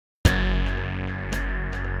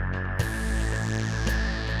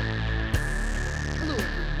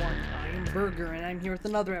Burger, and I'm here with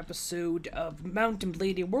another episode of Mountain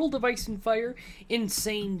Blade, a World of Ice and Fire,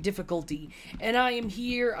 Insane Difficulty. And I am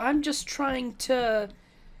here, I'm just trying to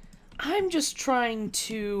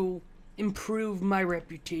improve my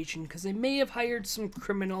reputation, because I may have hired some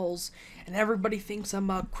criminals, and everybody thinks I'm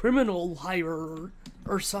a criminal hirer,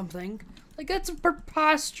 or something. Like, that's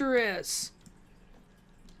preposterous.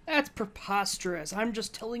 That's preposterous. I'm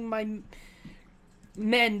just telling my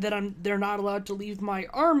men that they're not allowed to leave my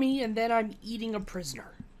army, and then I'm eating a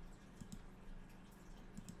prisoner.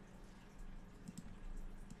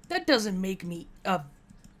 That doesn't make me a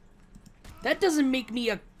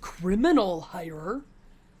criminal hirer.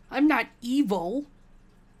 I'm not evil.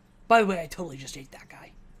 By the way, I totally just ate that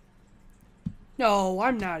guy. No,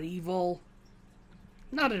 I'm not evil.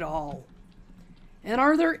 Not at all. And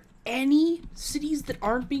are there any cities that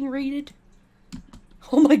aren't being raided?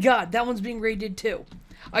 Oh my god, that one's being raided too.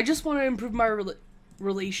 I just want to improve my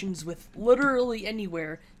relations with literally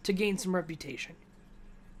anywhere to gain some reputation.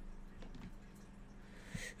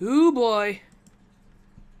 Ooh boy.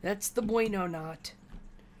 That's the bueno knot.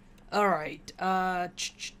 Alright, go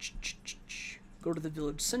to the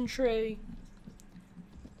village sentry.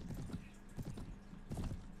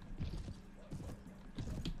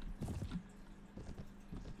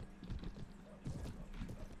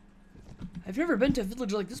 I've never been to a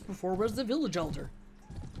village like this before. Where's the village elder?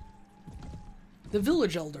 The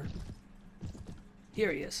village elder.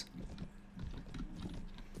 Here he is.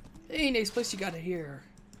 Hey, nice place you got it here.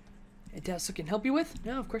 Any tasks I can help you with?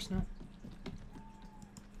 No, of course not.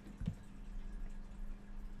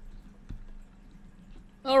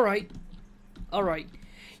 Alright. Alright.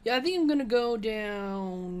 Yeah, I think I'm gonna go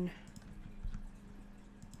down.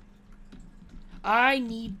 I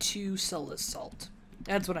need to sell this salt.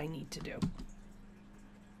 That's what I need to do.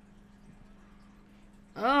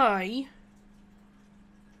 I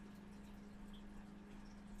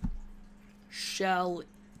shall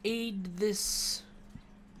aid this.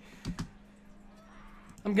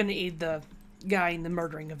 I'm gonna aid the guy in the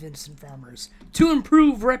murdering of innocent farmers to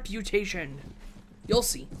improve reputation. You'll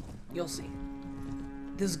see. You'll see.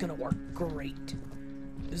 This is gonna work great.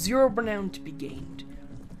 0 renown to be gained.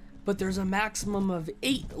 But there's a maximum of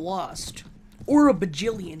 8 lost. Or a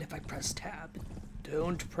bajillion if I press tab.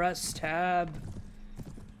 Don't press tab.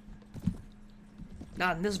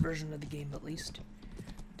 Not in this version of the game, at least.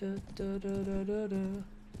 Da, da, da, da, da, da.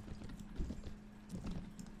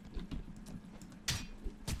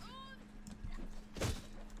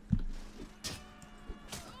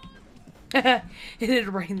 It hit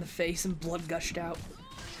it right in the face and blood gushed out.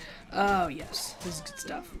 Oh yes, this is good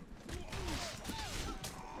stuff.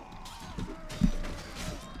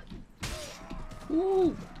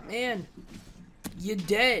 Ooh, man. You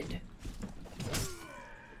dead.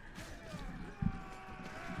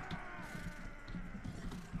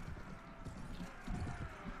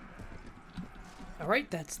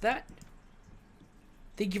 Alright, that's that.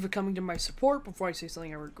 Thank you for coming to my support before I say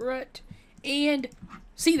something I regret. And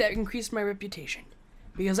see, that increased my reputation.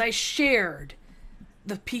 Because I shared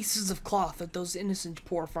the pieces of cloth that those innocent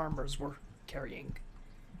poor farmers were carrying.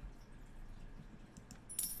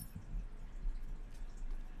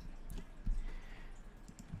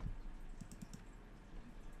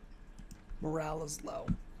 Morale is low.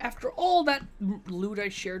 After all that loot I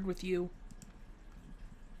shared with you.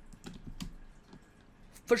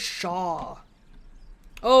 For sure.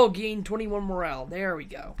 Oh, gain 21 morale. There we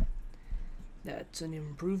go. That's an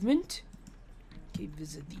improvement. Okay,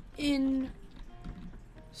 visit the inn.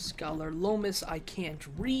 Scholar Lomas, I can't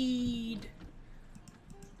read.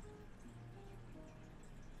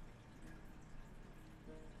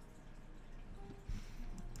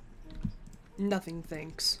 Nothing,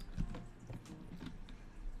 thanks.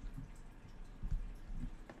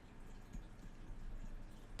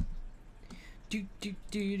 Do do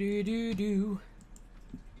do do do do.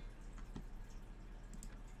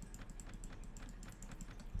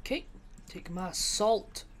 Okay, take my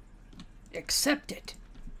salt. Accept it.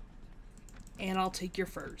 And I'll take your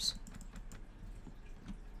furs.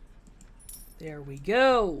 There we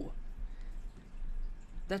go.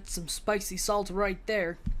 That's some spicy salt right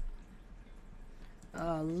there.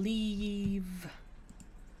 Leave.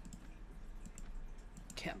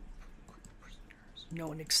 Camp. No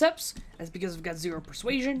one accepts. That's because I've got 0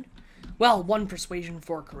 persuasion. Well, 1 persuasion,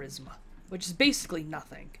 4 charisma. Which is basically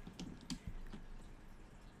nothing.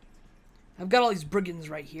 I've got all these brigands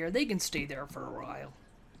right here. They can stay there for a while.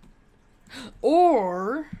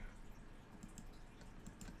 Or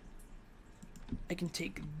I can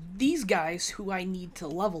take these guys who I need to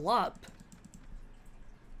level up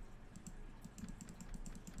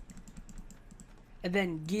and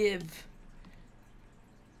then give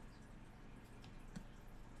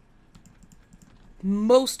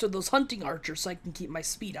most of those hunting archers so I can keep my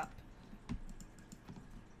speed up.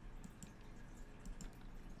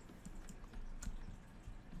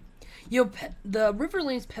 You know, the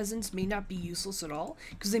Riverlands peasants may not be useless at all,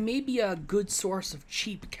 because they may be a good source of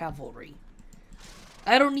cheap cavalry.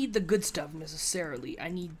 I don't need the good stuff necessarily. I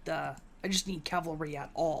just need cavalry at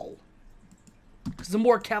all. Because the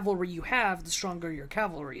more cavalry you have, the stronger your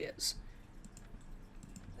cavalry is.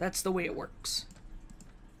 That's the way it works.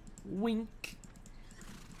 Wink.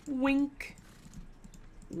 Wink.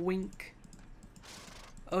 Wink.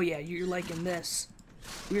 Oh yeah, you're liking this.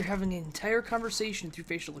 We're having an entire conversation through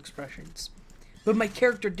facial expressions. But my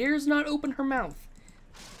character dares not open her mouth.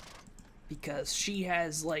 Because she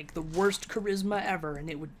has, like, the worst charisma ever, and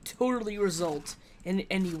it would totally result in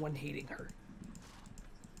anyone hating her.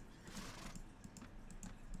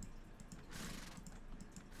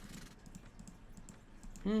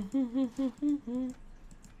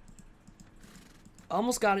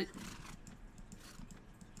 Almost got it.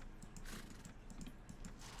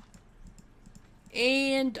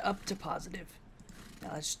 And up to positive.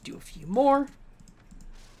 Now let's do a few more.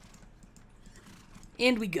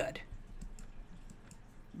 And we good.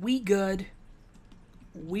 We good.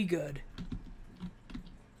 We good.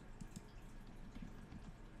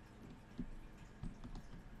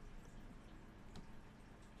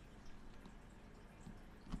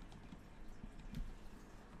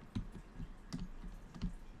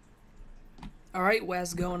 Alright,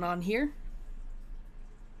 what's going on here?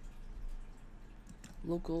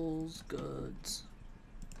 Locals, goods.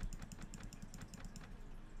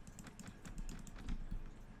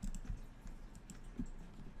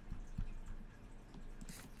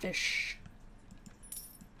 Fish.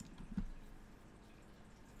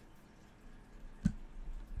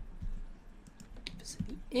 Visit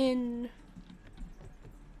the inn.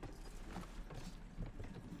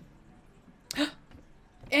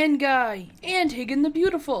 And Guy! And Hagen the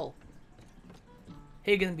Beautiful!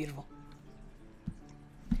 Hagen the Beautiful.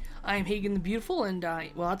 I am Hagen the Beautiful, and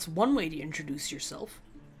well, that's one way to introduce yourself.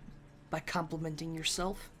 By complimenting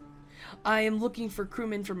yourself. I am looking for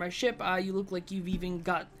crewmen for my ship. You look like you've even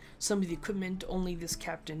got some of the equipment only this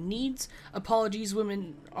captain needs. Apologies,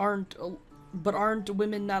 women aren't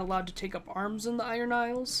women not allowed to take up arms in the Iron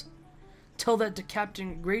Isles? Tell that to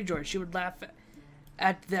Captain Greyjoy. She would laugh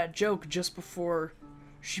at that joke just before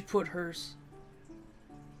she put her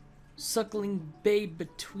suckling babe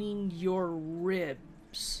between your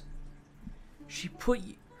ribs. She put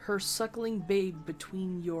her suckling babe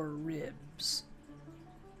between your ribs.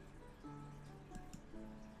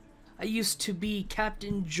 I used to be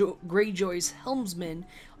Captain Greyjoy's helmsman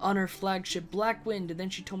on her flagship Blackwind, and then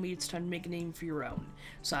she told me it's time to make a name for your own.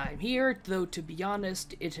 So I'm here, though to be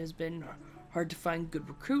honest, it has been hard to find good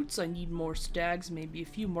recruits. I need more stags, maybe a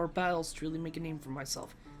few more battles to really make a name for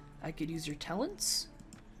myself. I could use your talents?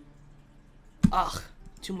 Ugh,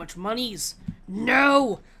 too much monies.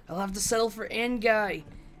 No! I'll have to settle for Anguy.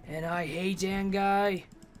 And I hate Anguy.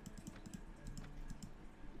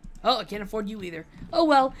 Oh, I can't afford you either. Oh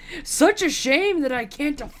well, such a shame that I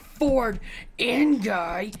can't afford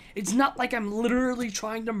Anguy. It's not like I'm literally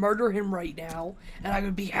trying to murder him right now, and I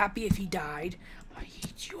would be happy if he died. I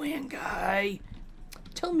hate you, Anguy.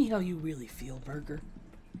 Tell me how you really feel, Burger.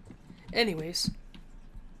 Anyways.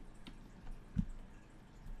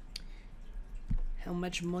 How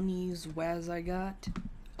much money's was I got?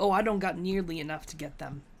 Oh, I don't got nearly enough to get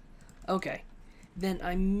them. Okay. Then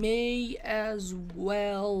I may as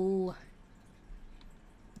well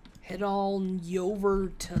head on over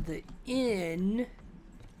to the inn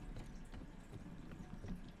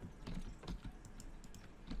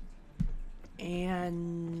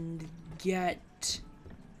and get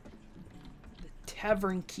the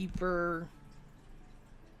tavern keeper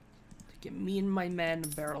to get me and my men a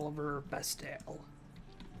barrel of her best ale.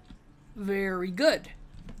 Very good.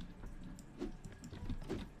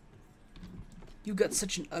 You got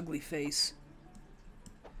such an ugly face.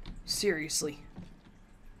 Seriously.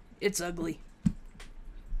 It's ugly.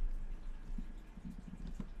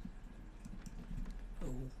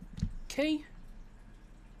 Okay.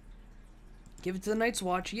 Give it to the Night's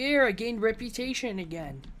Watch. Yeah, I gained reputation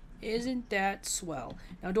again. Isn't that swell?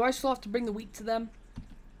 Now, do I still have to bring the wheat to them?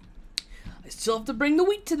 I still have to bring the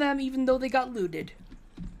wheat to them, even though they got looted.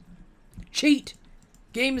 Cheat!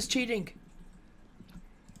 Game is cheating.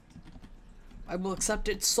 I will accept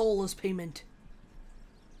its soul as payment.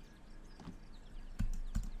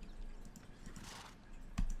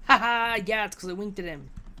 Haha! Yeah, it's because I winked at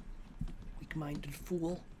him. Weak-minded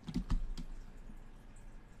fool.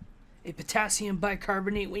 A potassium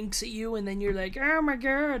bicarbonate winks at you, and then you're like, oh my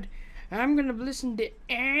god, I'm gonna listen to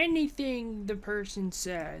anything the person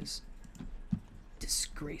says.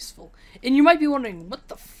 Disgraceful. And you might be wondering, what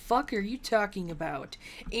the fuck are you talking about?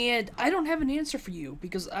 And I don't have an answer for you,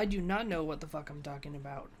 because I do not know what the fuck I'm talking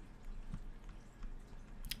about.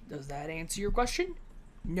 Does that answer your question?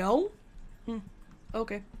 No?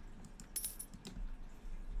 Okay.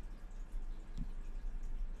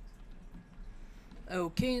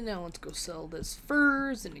 Okay, now let's go sell this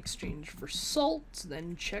furs in exchange for salt,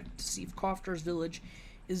 then check to see if Crofter's village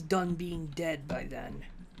is done being dead by then.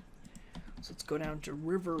 So let's go down to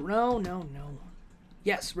River... No.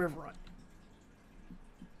 Yes, River Run.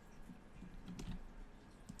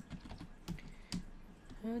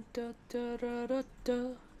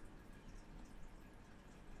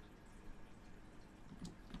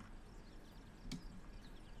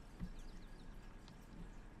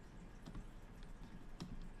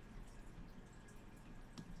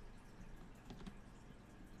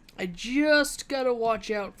 I just gotta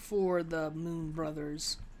watch out for the Moon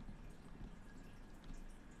Brothers.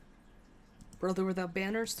 Brother Without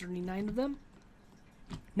Banners, 39 of them.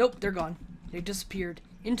 Nope, they're gone. They disappeared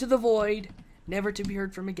into the void, never to be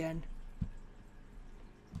heard from again.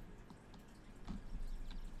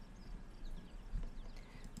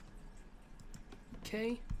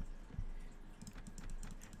 Okay.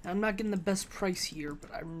 Now, I'm not getting the best price here,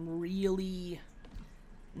 but I'm really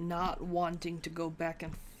not wanting to go back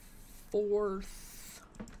and forth.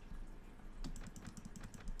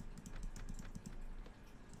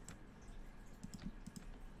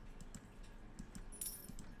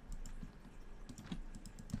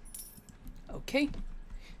 Okay.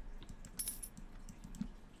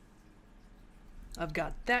 I've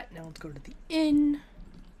got that. Now let's go to the inn.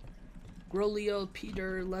 Grolio,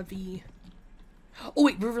 Peter, Levy. Oh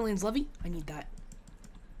wait, Riverlands Levy? I need that.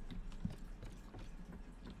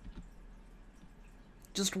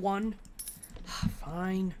 Just one?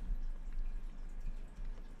 Fine.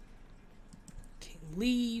 Okay,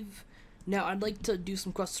 leave. Now I'd like to do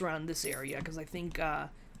some quests around this area, because I think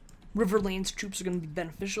Riverlands troops are going to be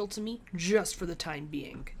beneficial to me, just for the time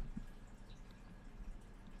being.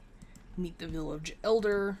 Meet the village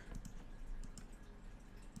elder.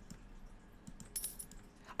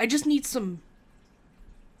 I just need some...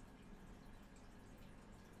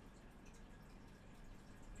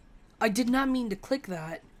 I did not mean to click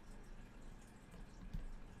that.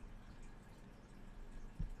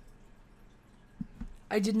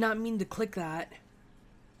 I did not mean to click that.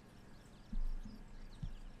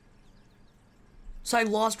 So I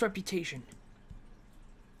lost reputation.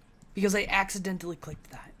 Because I accidentally clicked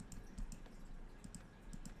that.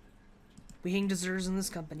 We hang deserters in this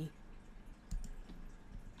company.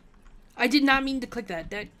 I did not mean to click that.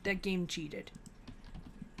 That game cheated.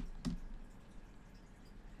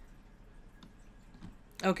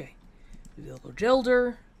 Okay. Village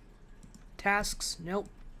Elder. Tasks. Nope.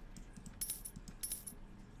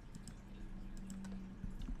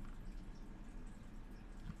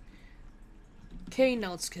 Okay,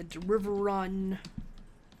 now let's head to River Run.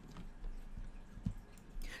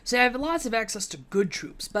 See, I have lots of access to good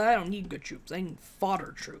troops, but I don't need good troops. I need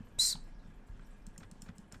fodder troops.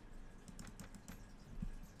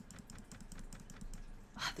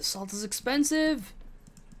 The salt is expensive.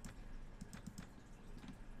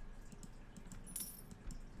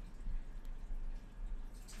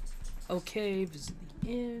 Okay, visit the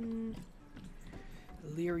inn.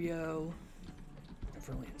 Illyrio.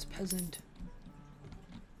 Riverlands Peasant.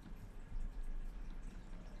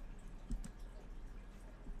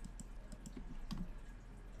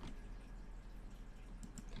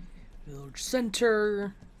 Village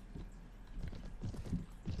Center.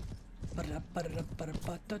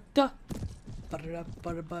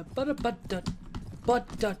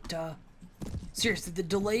 Seriously, the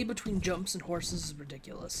delay between jumps and horses is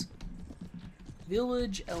ridiculous.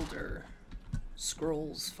 Village Elder.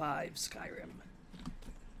 Scrolls 5, Skyrim.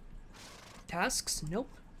 Tasks? Nope.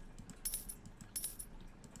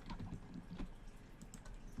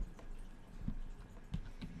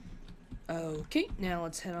 Okay, now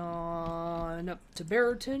let's head on up to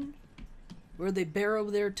Barrowton, where they barrow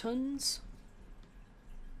their tons.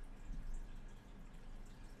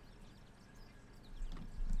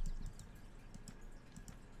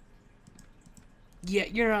 Yeah,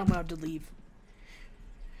 you're not allowed to leave.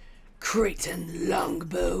 Creighton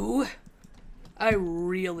Longbow. I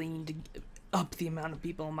really need to up the amount of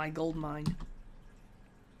people in my gold mine.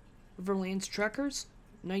 Riverlands Trekkers.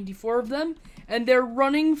 94 of them, and they're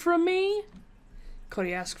running from me? Could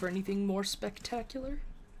I ask for anything more spectacular?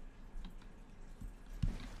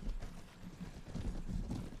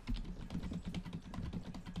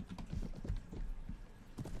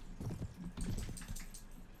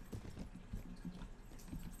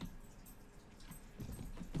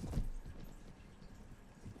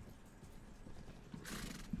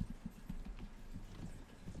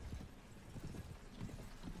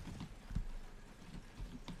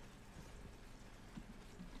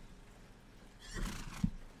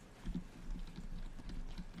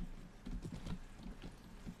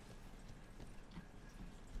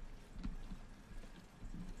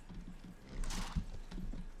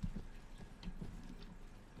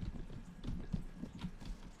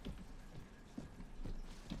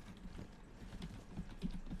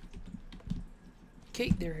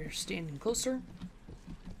 Okay, they're standing closer.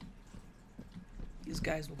 These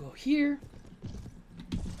guys will go here.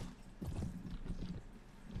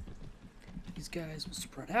 These guys will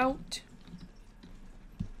spread out.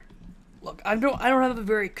 Look, I don't have a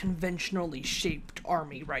very conventionally shaped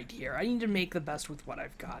army right here. I need to make the best with what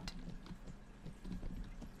I've got.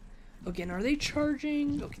 Okay, and are they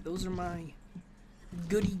charging? Okay, those are my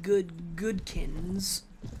goodkins.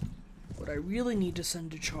 What I really need to send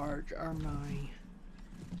to charge are my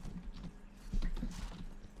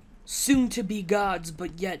soon-to-be gods,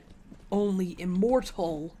 but yet only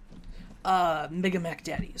immortal Mega Mech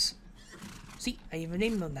Daddies. See, I even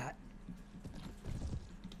named them that.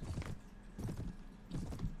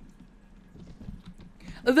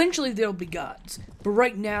 Eventually they'll be gods, but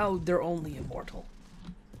right now they're only immortal.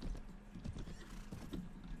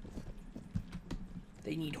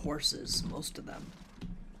 They need horses, most of them.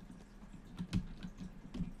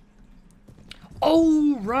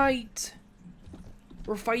 Oh, right!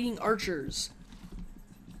 We're fighting archers.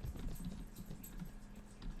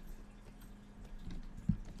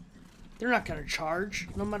 They're not gonna charge,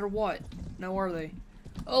 no matter what. Now are they?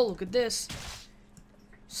 Oh, look at this.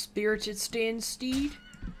 Spirited Stand Steed.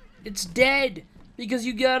 It's dead because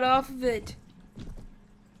you got off of it.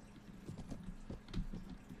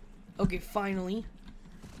 Okay, finally.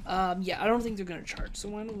 Yeah, I don't think they're gonna charge. So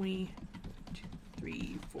why don't we 2,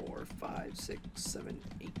 3, 4, 5, 6, 7,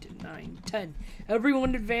 8, 9, 10.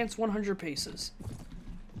 Everyone advance 100 paces.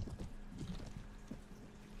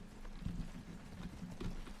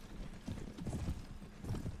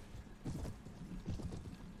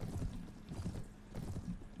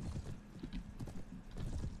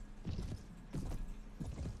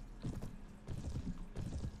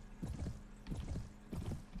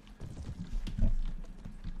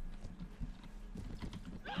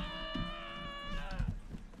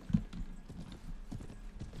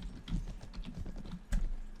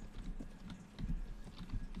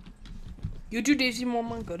 You too, Daisy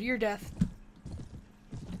Moment, go to your death.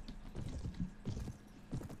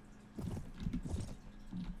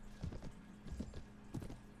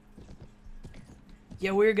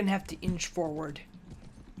 Yeah, we're gonna have to inch forward.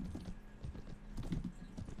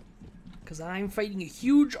 Because I'm fighting a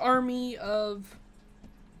huge army of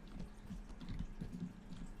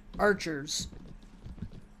archers.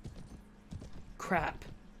 Crap.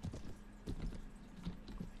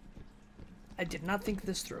 I did not think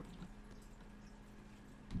this through.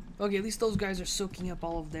 Okay, at least those guys are soaking up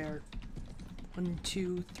all of their 1,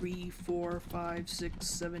 2, 3, 4, 5, 6,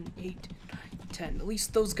 7, 8, 9, 10. At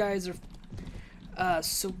least those guys are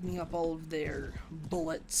soaking up all of their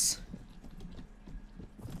bullets.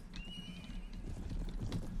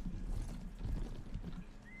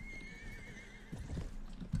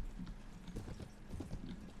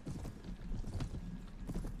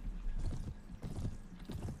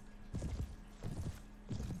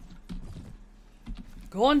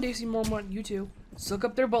 Go on, Daisy Moment, you too. Soak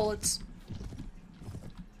up their bullets.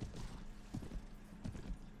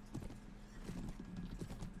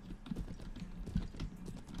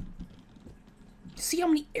 See how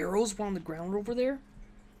many arrows were on the ground over there?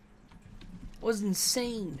 It was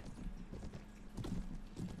insane.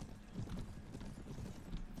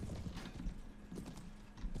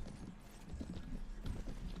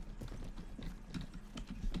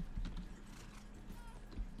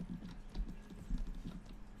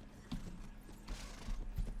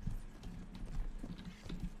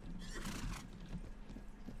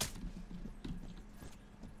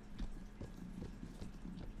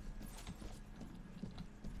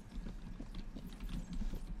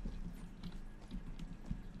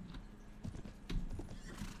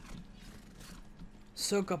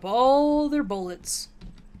 Soak up all their bullets.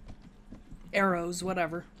 Arrows,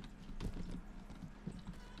 whatever.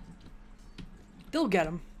 They'll get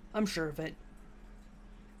them. I'm sure of it.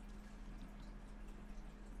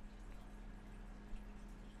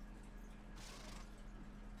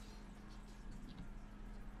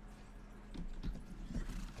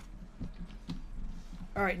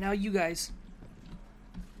 Alright, now you guys.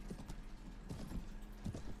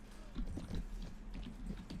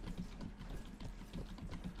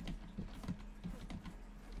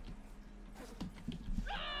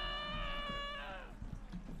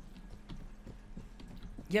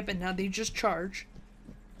 Yep, and now they just charge.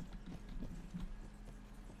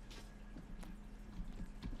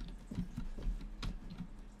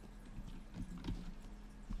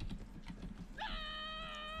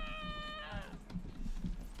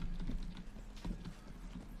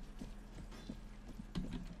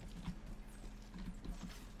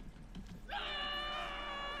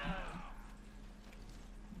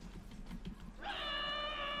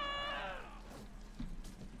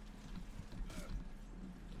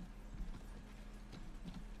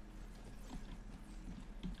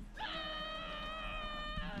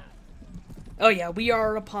 Oh yeah, we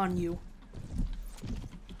are upon you.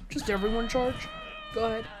 Just everyone charge. Go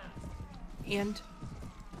ahead. And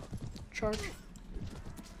charge.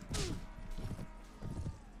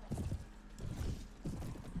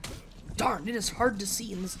 Darn, it is hard to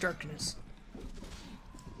see in this darkness.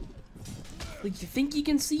 Like, you think you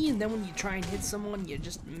can see, and then when you try and hit someone, you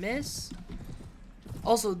just miss.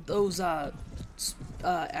 Also, those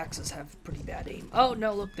axes have pretty bad aim. Oh,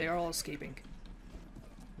 no, look, they're all escaping.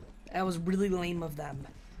 That was really lame of them.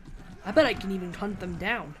 I bet I can even hunt them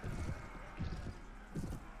down.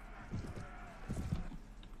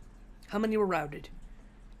 How many were routed?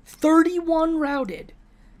 31 routed.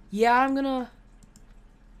 Yeah, I'm gonna...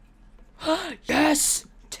 Yes!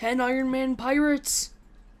 10 Iron Man pirates!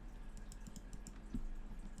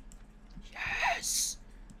 Yes!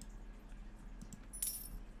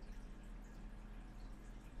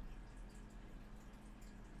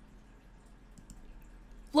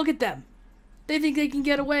 Look at them! They think they can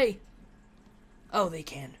get away! Oh, they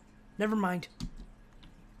can. Never mind.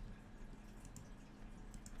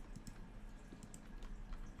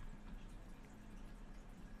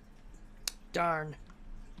 Darn.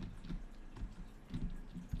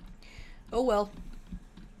 Oh well.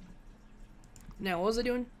 Now, what was I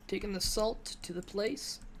doing? Taking the salt to the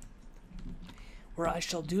place where I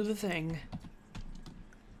shall do the thing.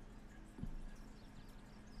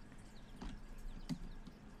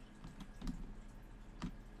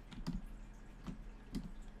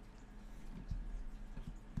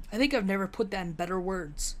 I think I've never put that in better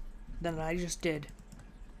words than I just did.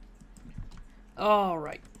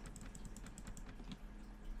 Alright.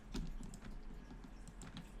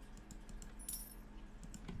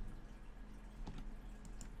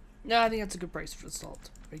 No, I think that's a good price for the salt.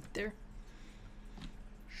 Right there.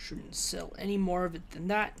 Shouldn't sell any more of it than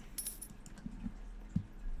that.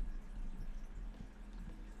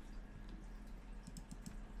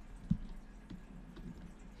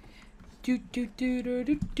 Do do do do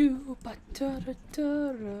do do ba da da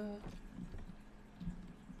da da.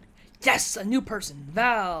 Yes, a new person,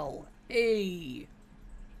 Val. Hey.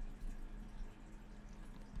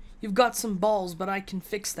 You've got some balls, but I can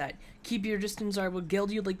fix that. Keep your distance or I will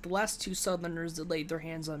gild you like the last two southerners that laid their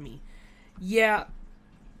hands on me. Yeah,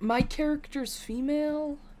 my character's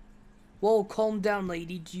female? Whoa, calm down,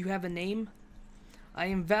 lady. Do you have a name? I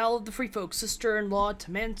am Val of the Free Folk, sister-in-law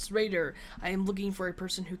to Mance Raider. I am looking for a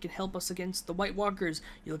person who can help us against the White Walkers.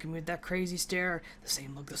 You look at me with that crazy stare. The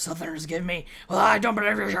same look the southerners give me. Well, I don't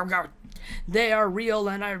believe you. They are real,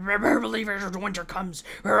 and I believe as the winter comes,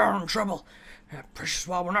 we're all in trouble. Precious,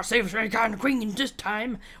 while we're not safe as any kind of queen this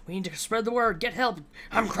time. We need to spread the word. Get help.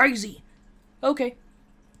 I'm crazy. Okay.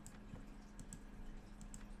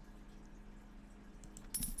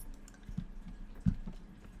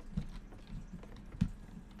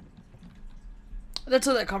 That's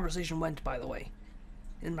how that conversation went, by the way.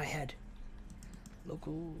 In my head.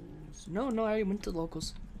 Locals. No, I already went to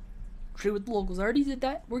locals. Trade with the locals. I already did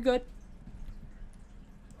that. We're good.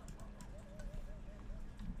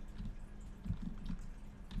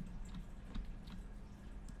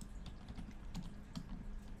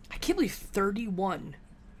 I can't believe 31.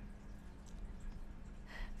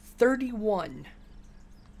 31.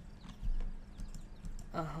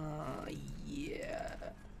 Yeah.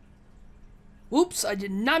 Oops, I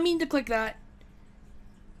did not mean to click that.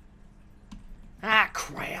 Ah,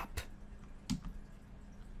 crap.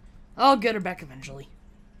 I'll get her back eventually.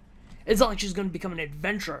 It's not like she's going to become an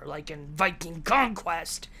adventurer like in Viking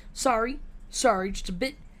Conquest. Sorry, just a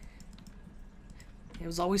bit. It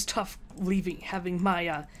was always tough having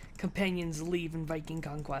my companions leave in Viking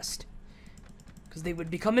Conquest. Because they would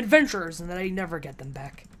become adventurers and then I'd never get them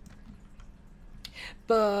back.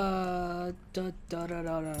 But...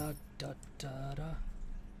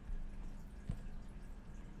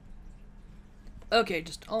 Okay,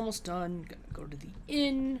 just almost done. Gonna go to the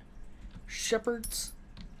inn. Shepherd's.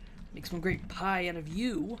 Make some great pie out of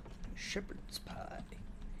you. Shepherd's pie.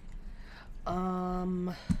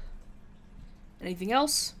 Anything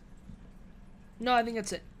else? No, I think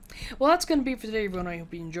that's it. Well, that's gonna be it for today, everyone. I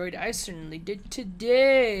hope you enjoyed. I certainly did.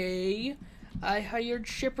 Today, I hired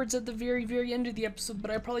shepherds at the very, very end of the episode, but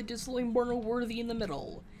I probably did something more noteworthy in the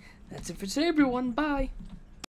middle. That's it for today, everyone. Bye.